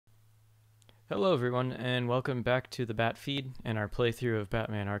Hello everyone, and welcome back to the Batfeed and our playthrough of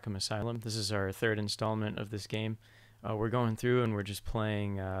Batman Arkham Asylum. This is our third installment of this game. We're going through and we're just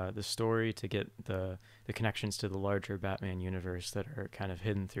playing the story to get the connections to the larger Batman universe that are kind of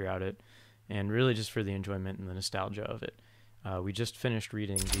hidden throughout it, and really just for the enjoyment and the nostalgia of it. We just finished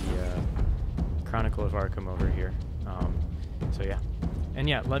reading the Chronicle of Arkham over here, so yeah. And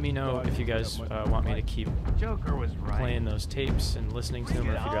yeah, let me know if you guys want me to keep Joker was right. playing those tapes and listening to them,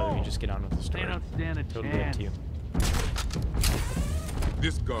 or if you'd rather me just get on with the story. They don't stand a Totally chance. up to you.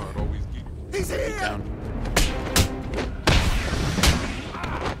 This guard always gets. He's here! Down.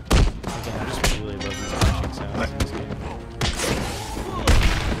 Again, I just really love these crashing sounds in this game.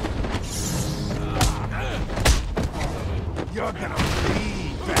 You're gonna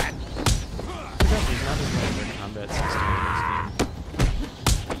bleed, Bat. There's not as much of a combat system in this game.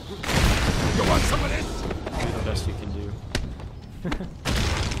 You want some of this? Do the best you can do.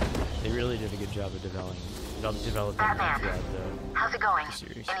 They really did a good job of developing that throughout How's it going? the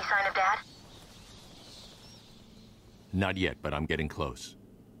series. Any sign of Dad? Not yet, but I'm getting close.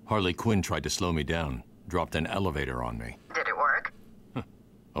 Harley Quinn tried to slow me down, dropped an elevator on me. Did it work?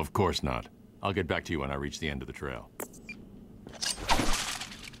 Of course not. I'll get back to you when I reach the end of the trail.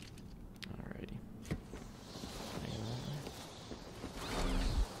 Alrighty.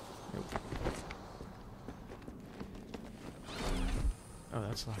 Nope. Oh,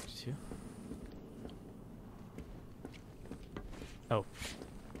 that's locked too. Oh.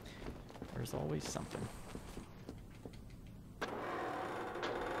 There's always something.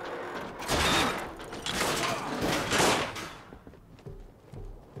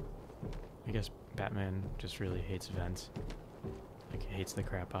 I guess Batman just really hates vents. Like, hates the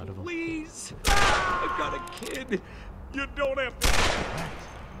crap out of them. Please! I've got a kid! You don't have to.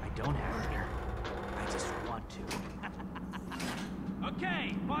 I don't have to. I just want to.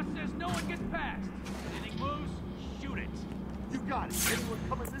 Okay, boss says no one gets past. Anything moves, shoot it. You got it. Anyone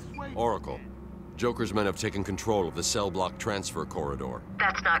coming this way? Oracle. Joker's men have taken control of the cell block transfer corridor.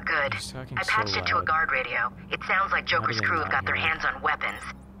 That's not good. He's talking I so patched it to a loud. guard radio. It sounds like Joker's even crew have loud got their here. hands on weapons.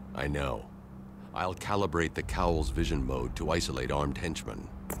 I know. I'll calibrate the Cowl's vision mode to isolate armed henchmen.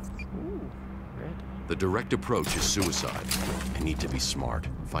 Ooh, red. The direct approach is suicide. I need to be smart.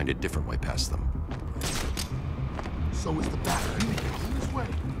 Find a different way past them. So is the battery. Coming this way.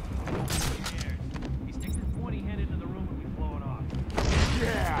 He sticks his pointy head into the room and we blow it off.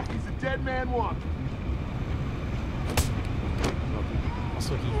 Yeah, he's a dead man walking. Well,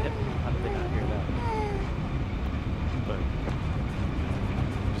 also, he hit me. How did they not hear that? But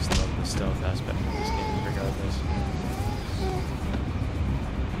I just love the stealth aspect of this game, regardless.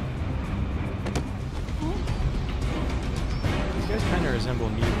 These guys kind of resemble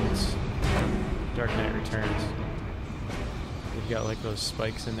mutants from Dark Knight Returns. They've got like those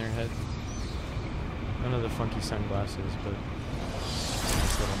spikes in their head. None of the funky sunglasses, but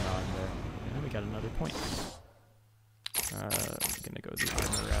nice little nod there. And we got another point. I'm gonna go the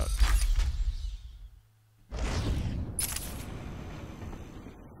armor route.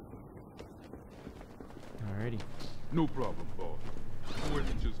 Alrighty. No problem, boss. We're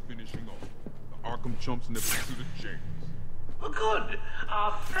just finishing off. The Arkham chumps in the pursuit of James. Good.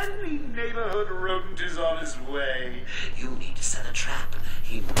 Our friendly neighborhood rodent is on his way. You need to set a trap.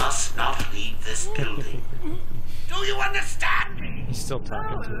 He must not leave this building. Do you understand me? He's still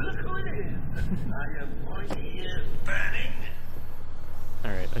talking to me. Look who it is. I am pointy ears burning.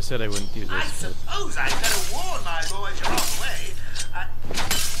 Alright, I said I wouldn't do I this, but suppose I'd better warn my boys you're on the way. Hey,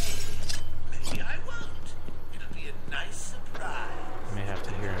 maybe I won't. It'll be a nice surprise. I may have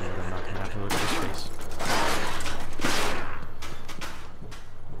to hear him, but I'm not gonna have to look at his face.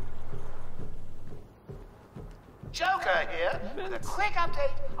 Joker here with a quick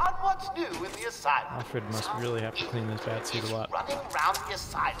update on what's new in the asylum. Alfred must really have to clean this bat suit a lot. Running around the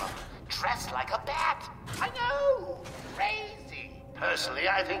asylum, dressed like a bat. I know, crazy. Personally,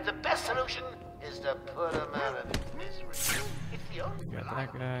 I think the best solution is to put him out of his misery. It's the only We got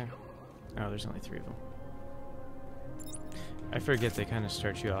reliable that guy. Oh, there's only 3 of them. I forget they kind of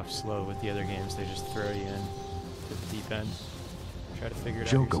start you off slow with the other games. They just throw you in to the deep end. Try to figure it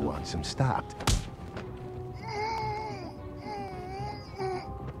out Joker yourself. wants him stopped.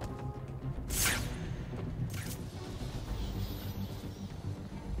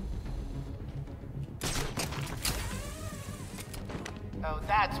 Oh,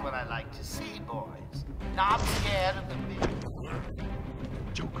 that's what I like to see, boys. Not scared of the big.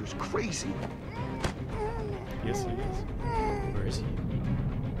 Joker's crazy. Yes, he is. Where is he?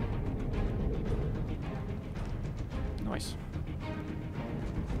 Nice.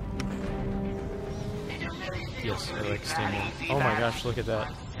 Yes, I like standing. Oh my gosh, look at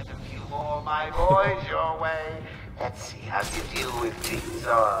that. more my boys your way. Let's see how you deal with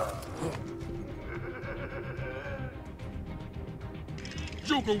Jigsaw.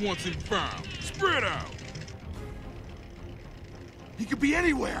 Joker wants him found. Spread out. He could be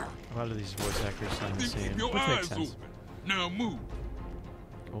anywhere. A lot of these voice actors sound the Then same, keep your which makes eyes sense. open. Now move.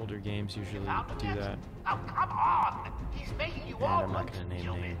 Older games usually Found him do yet? that. Oh, come on! He's making you And all I'm not look going to name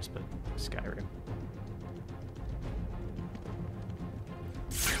stupid. names, but Skyrim.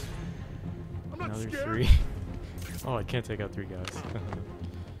 I'm not Another scared. 3. Oh, I can't take out 3 guys.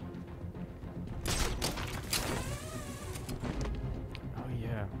 Oh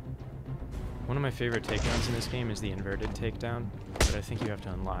yeah. One of my favorite takedowns in this game is the inverted takedown, but I think you have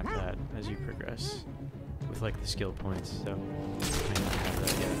to unlock that as you progress with like the skill points, so I may not have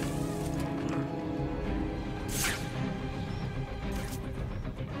that yet.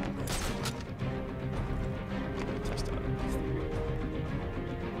 Test out the theory.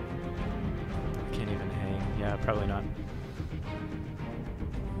 I can't even hang. Yeah, probably not.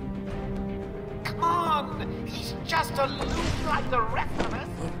 Come on! He's just a loon like the rest of us.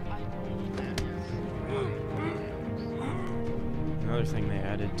 Another thing they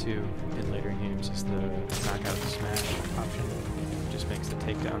added too in later games is the knockout smash option. It just makes the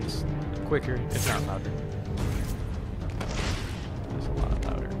takedowns quicker, if not louder. It's a lot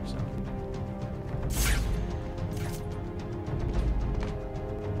louder, so.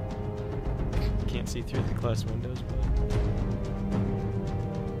 Can't see through the glass windows, but.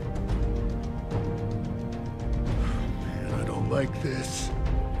 Man, I don't like this.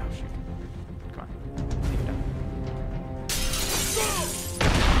 Oh shoot. Come on. Take it down.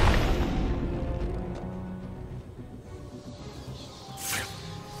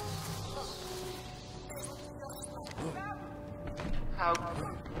 How?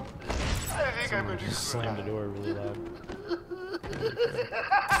 I think I'm going to Just slammed the door really loud.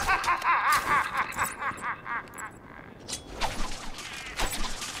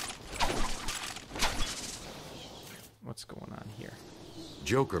 What's going on here?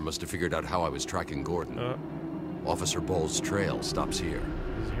 Joker must have figured out how I was tracking Gordon. Officer Bowles' trail stops here.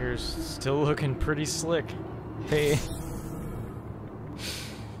 His hair's still looking pretty slick. Hey.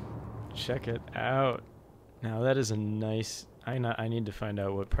 Check it out. Now that is a nice... I need to find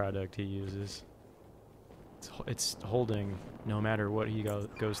out what product he uses. It's holding no matter what he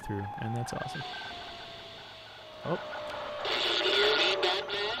goes through, and that's awesome. Oh. Hear me,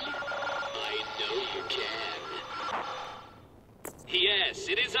 Batman? I know you can. Yes,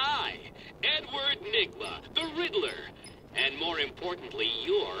 it is I, Edward Nigma, the Riddler, and more importantly,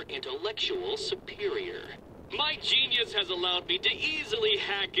 your intellectual superior. My genius has allowed me to easily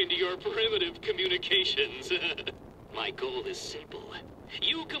hack into your primitive communications. My goal is simple.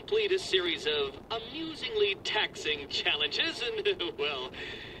 You complete a series of amusingly taxing challenges and, well,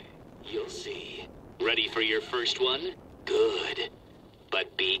 you'll see. Ready for your first one? Good.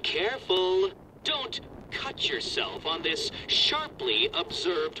 But be careful. Don't cut yourself on this sharply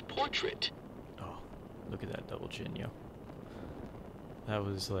observed portrait. Oh, look at that double chin, yo. That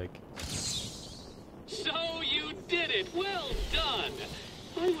was like... So you did it! Well done!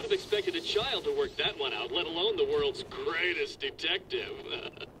 I would have expected a child to work that one out, let alone the world's greatest detective.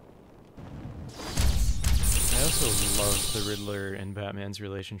 I also love the Riddler and Batman's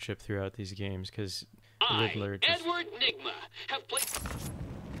relationship throughout these games, because the Riddler just... Edward Nigma, have played...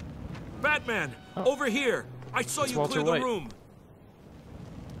 Batman! Oh. Over here! I saw It's you Walter clear the White. room!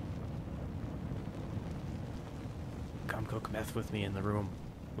 Come cook meth with me in the room,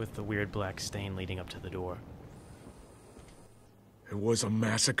 with the weird black stain leading up to the door. It was a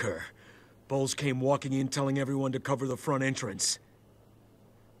massacre. Bowles came walking in telling everyone to cover the front entrance.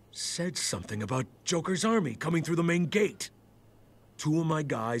 Said something about Joker's army coming through the main gate. 2 of my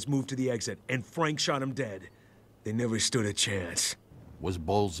guys moved to the exit, and Frank shot him dead. They never stood a chance. Was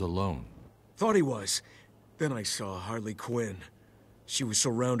Bowles alone? Thought he was. Then I saw Harley Quinn. She was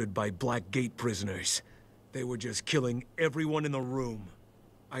surrounded by Black Gate prisoners. They were just killing everyone in the room.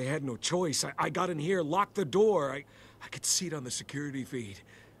 I had no choice. I got in here, locked the door. I could see it on the security feed.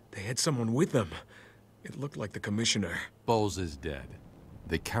 They had someone with them. It looked like the commissioner. Bowles is dead.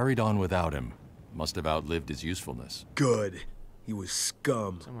 They carried on without him. Must have outlived his usefulness. Good. He was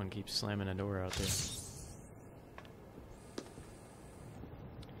scum. Someone keeps slamming a door out there.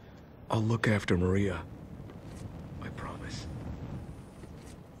 I'll look after Maria. I promise.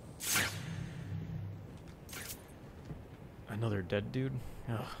 Another dead dude?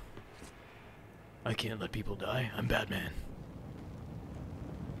 Ugh. I can't let people die. I'm Batman.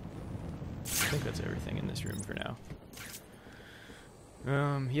 I think that's everything in this room for now.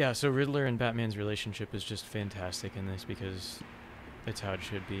 Yeah, so Riddler and Batman's relationship is just fantastic in this because it's how it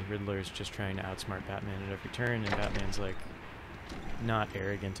should be. Riddler's just trying to outsmart Batman at every turn, and Batman's like not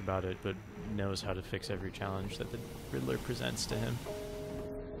arrogant about it, but knows how to fix every challenge that the Riddler presents to him.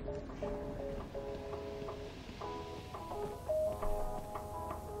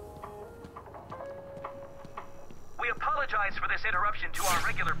 We apologize for this interruption to our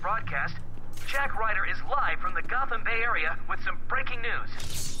regular broadcast. Jack Ryder is live from the Gotham Bay area with some breaking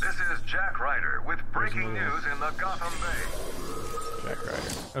news. This is Jack Ryder with breaking news in the Gotham Bay. Jack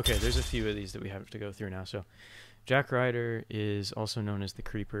Ryder. Okay, there's a few of these that we have to go through now. So, Jack Ryder is also known as the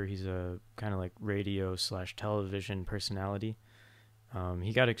Creeper. He's a kind of like radio/television personality.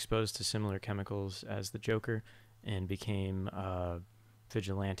 He got exposed to similar chemicals as the Joker and became a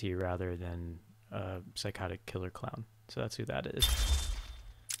vigilante rather than a psychotic killer clown. So that's who that is.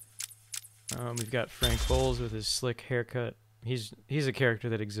 We've got Frank Bowles with his slick haircut. He's a character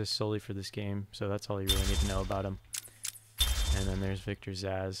that exists solely for this game, so that's all you really need to know about him. And then there's Victor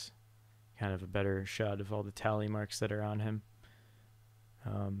Zsasz, kind of a better shot of all the tally marks that are on him.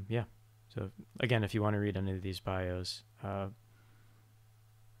 Yeah, so again, if you want to read any of these bios,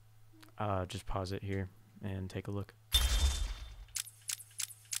 just pause it here and take a look.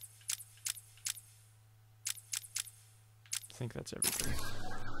 I think that's everything.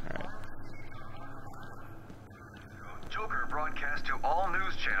 Alright. Joker broadcast to all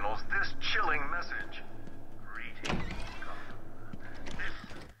news channels this chilling message. Greetings.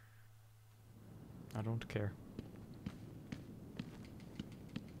 I don't care.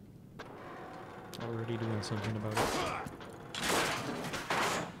 Already doing something about it.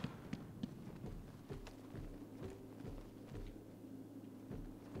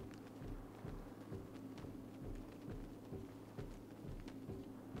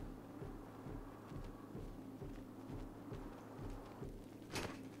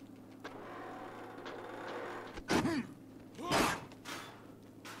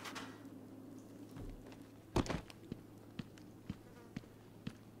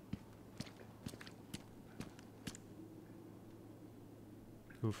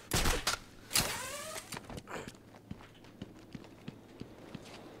 Oof.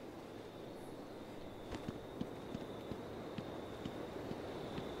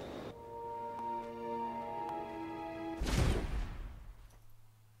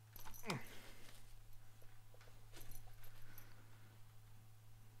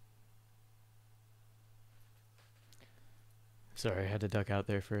 Sorry, I had to duck out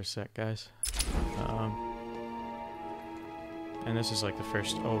there for a sec, guys. And this is like the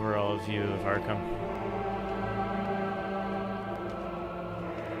first overall view of Arkham.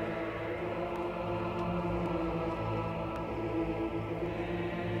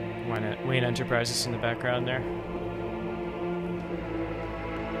 Wayne Enterprises in the background there.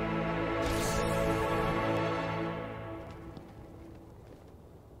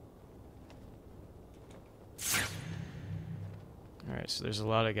 Alright, so there's a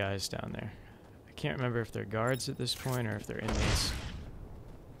lot of guys down there. I can't remember if they're guards at this point or if they're inmates.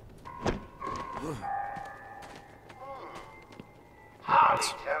 Harley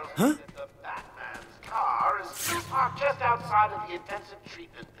tells me that the Batman's car is still parked just outside of the intensive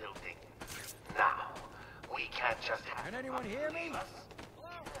treatment building. Now, we can't just have... Can anyone hear me?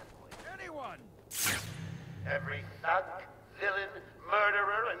 Anyone? Every thug, villain,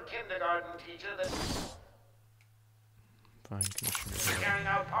 murderer, and kindergarten teacher that... Fine, Commissioner. carrying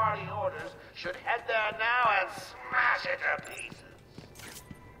out party orders should head there now and smash it to pieces.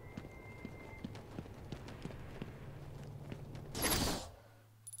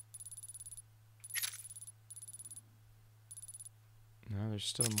 No, there's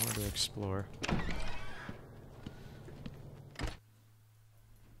still more to explore.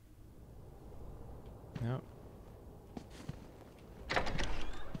 Nope.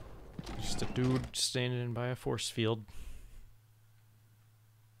 Just a dude standing by a force field.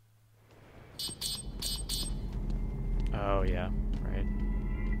 Oh, yeah, right.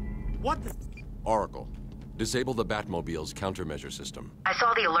 What the? Oracle, disable the Batmobile's countermeasure system. I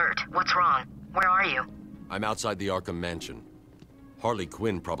saw the alert. What's wrong? Where are you? I'm outside the Arkham Mansion. Harley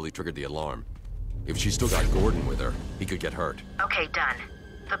Quinn probably triggered the alarm. If she still got Gordon with her, he could get hurt. Okay, done.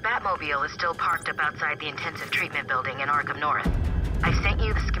 The Batmobile is still parked up outside the intensive treatment building in Arkham North. I sent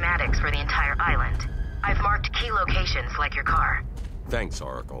you the schematics for the entire island. I've marked key locations like your car. Thanks,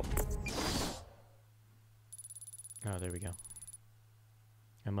 Oracle. Oh, there we go.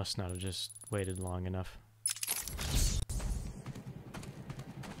 I must not have just waited long enough.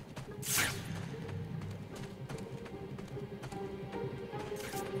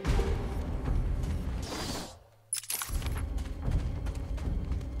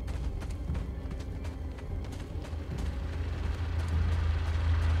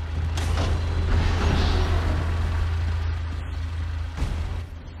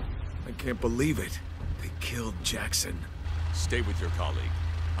 can't believe it. They killed Jackson. Stay with your colleague.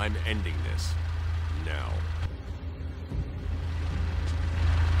 I'm ending this. Now.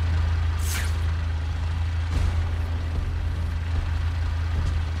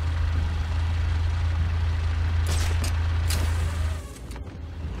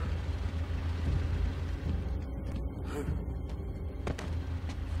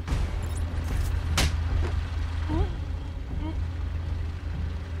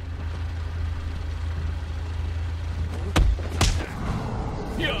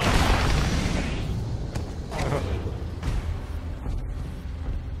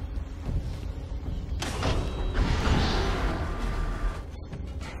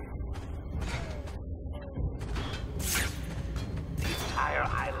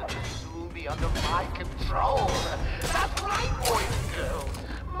 Under my control. That's right, boys and girls.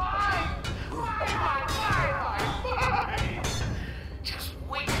 Mine! Mine! Just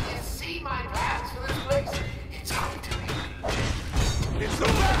wait till you see my plans for this place. It's going to be... It's the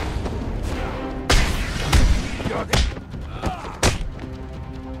back!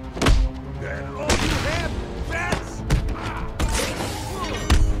 And all you have, bats!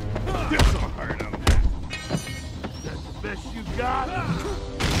 This'll hurt them. That's the best you got?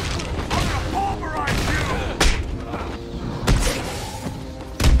 Pulverize you!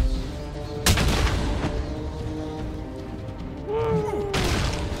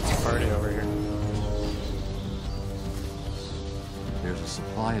 It's a party over here. There's a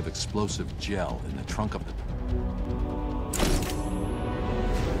supply of explosive gel in the trunk of the...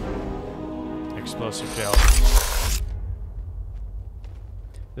 Explosive gel.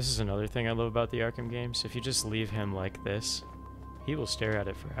 This is another thing I love about the Arkham games. If you just leave him like this, he will stare at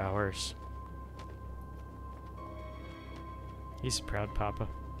it for hours. He's a proud papa.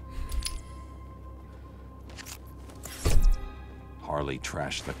 Harley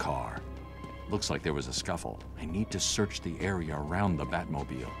trashed the car. Looks like there was a scuffle. I need to search the area around the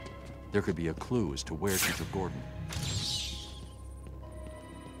Batmobile. There could be a clue as to where she took Gordon.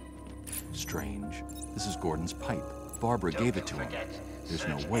 Strange. This is Gordon's pipe. Barbara gave it to him. There's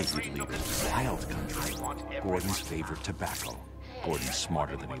no way he'd leave it. Wild country. Gordon's favorite tobacco. Gordon's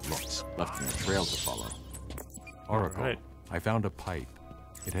smarter than he looks. Left him a trail to follow. Oracle. Right. I found a pipe.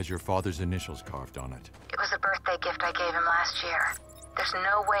 It has your father's initials carved on it. It was a birthday gift I gave him last year. There's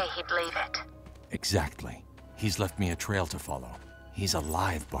no way he'd leave it. Exactly. He's left me a trail to follow. He's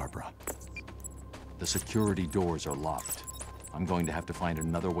alive, Barbara. The security doors are locked. I'm going to have to find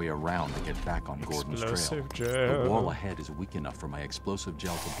another way around to get back on Gordon's trail. Explosive gel. The wall ahead is weak enough for my explosive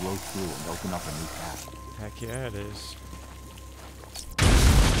gel to blow through and open up a new path. Heck yeah, it is.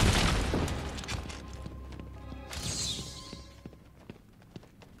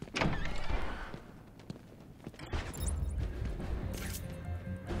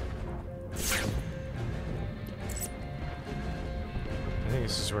 I think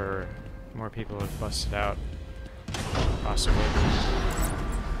this is where more people have busted out. Possibly.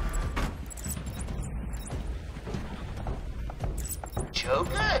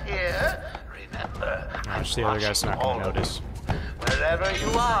 Joker here. Remember, Gosh, the other guy's not gonna notice. Wherever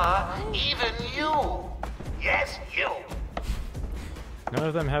you are, even you. Yes, you. None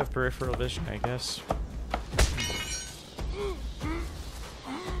of them have peripheral vision, I guess.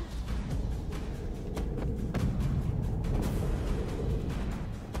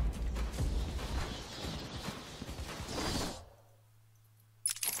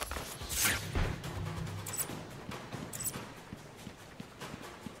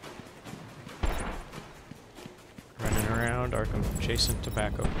 Running around, Arkham chasing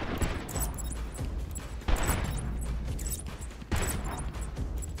tobacco.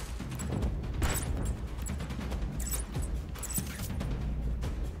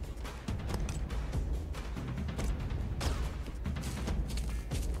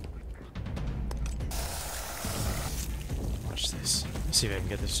 Watch this. Let's see if I can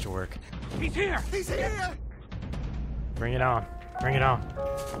get this to work. He's here! He's here! Bring it on. Bring it on.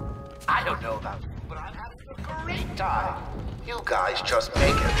 I don't know about you, but I'm having a great time. You guys just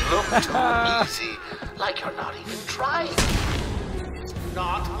make it look too easy, like you're not even trying. It's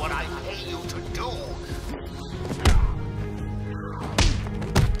not what I pay you to do.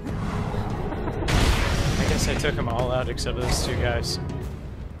 I guess I took them all out except those two guys.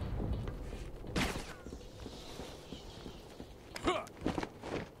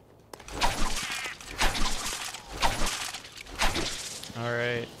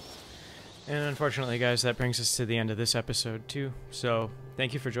 Alright. And unfortunately, guys, that brings us to the end of this episode, too. So,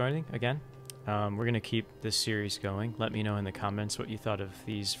 thank you for joining again. We're going to keep this series going. Let me know in the comments what you thought of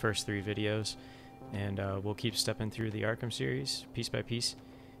these first 3 videos. And we'll keep stepping through the Arkham series, piece by piece.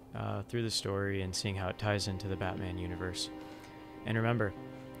 through the story and seeing how it ties into the Batman universe. And remember,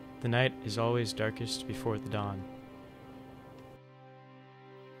 the night is always darkest before the dawn.